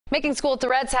Making school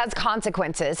threats has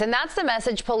consequences, and that's the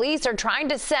message police are trying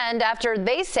to send after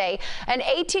they say an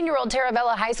 18-year-old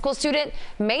Taravella High School student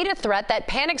made a threat that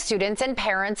panicked students and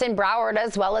parents in Broward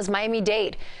as well as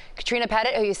Miami-Dade. Catrina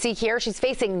Petit, who you see here, she's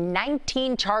facing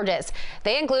 19 charges.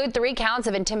 They include 3 counts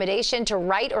of intimidation to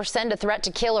write or send a threat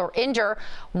to kill or injure,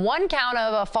 1 count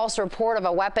of a false report of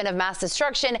a weapon of mass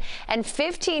destruction, and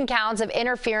 15 counts of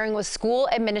interfering with school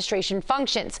administration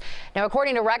functions. Now,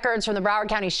 according to records from the Broward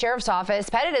County Sheriff's Office,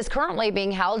 Petit is currently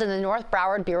being held in the North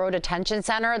Broward Bureau Detention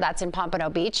Center. That's in Pompano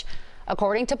Beach.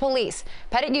 According to police,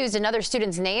 Petit used another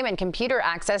student's name and computer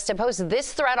access to post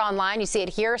this threat online. You see it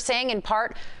here, saying in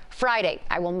part, "Friday,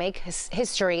 I will make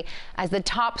history as the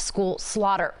top school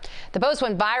slaughter." The post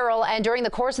went viral, and during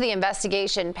the course of the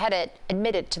investigation, Petit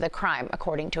admitted to the crime,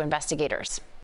 according to investigators.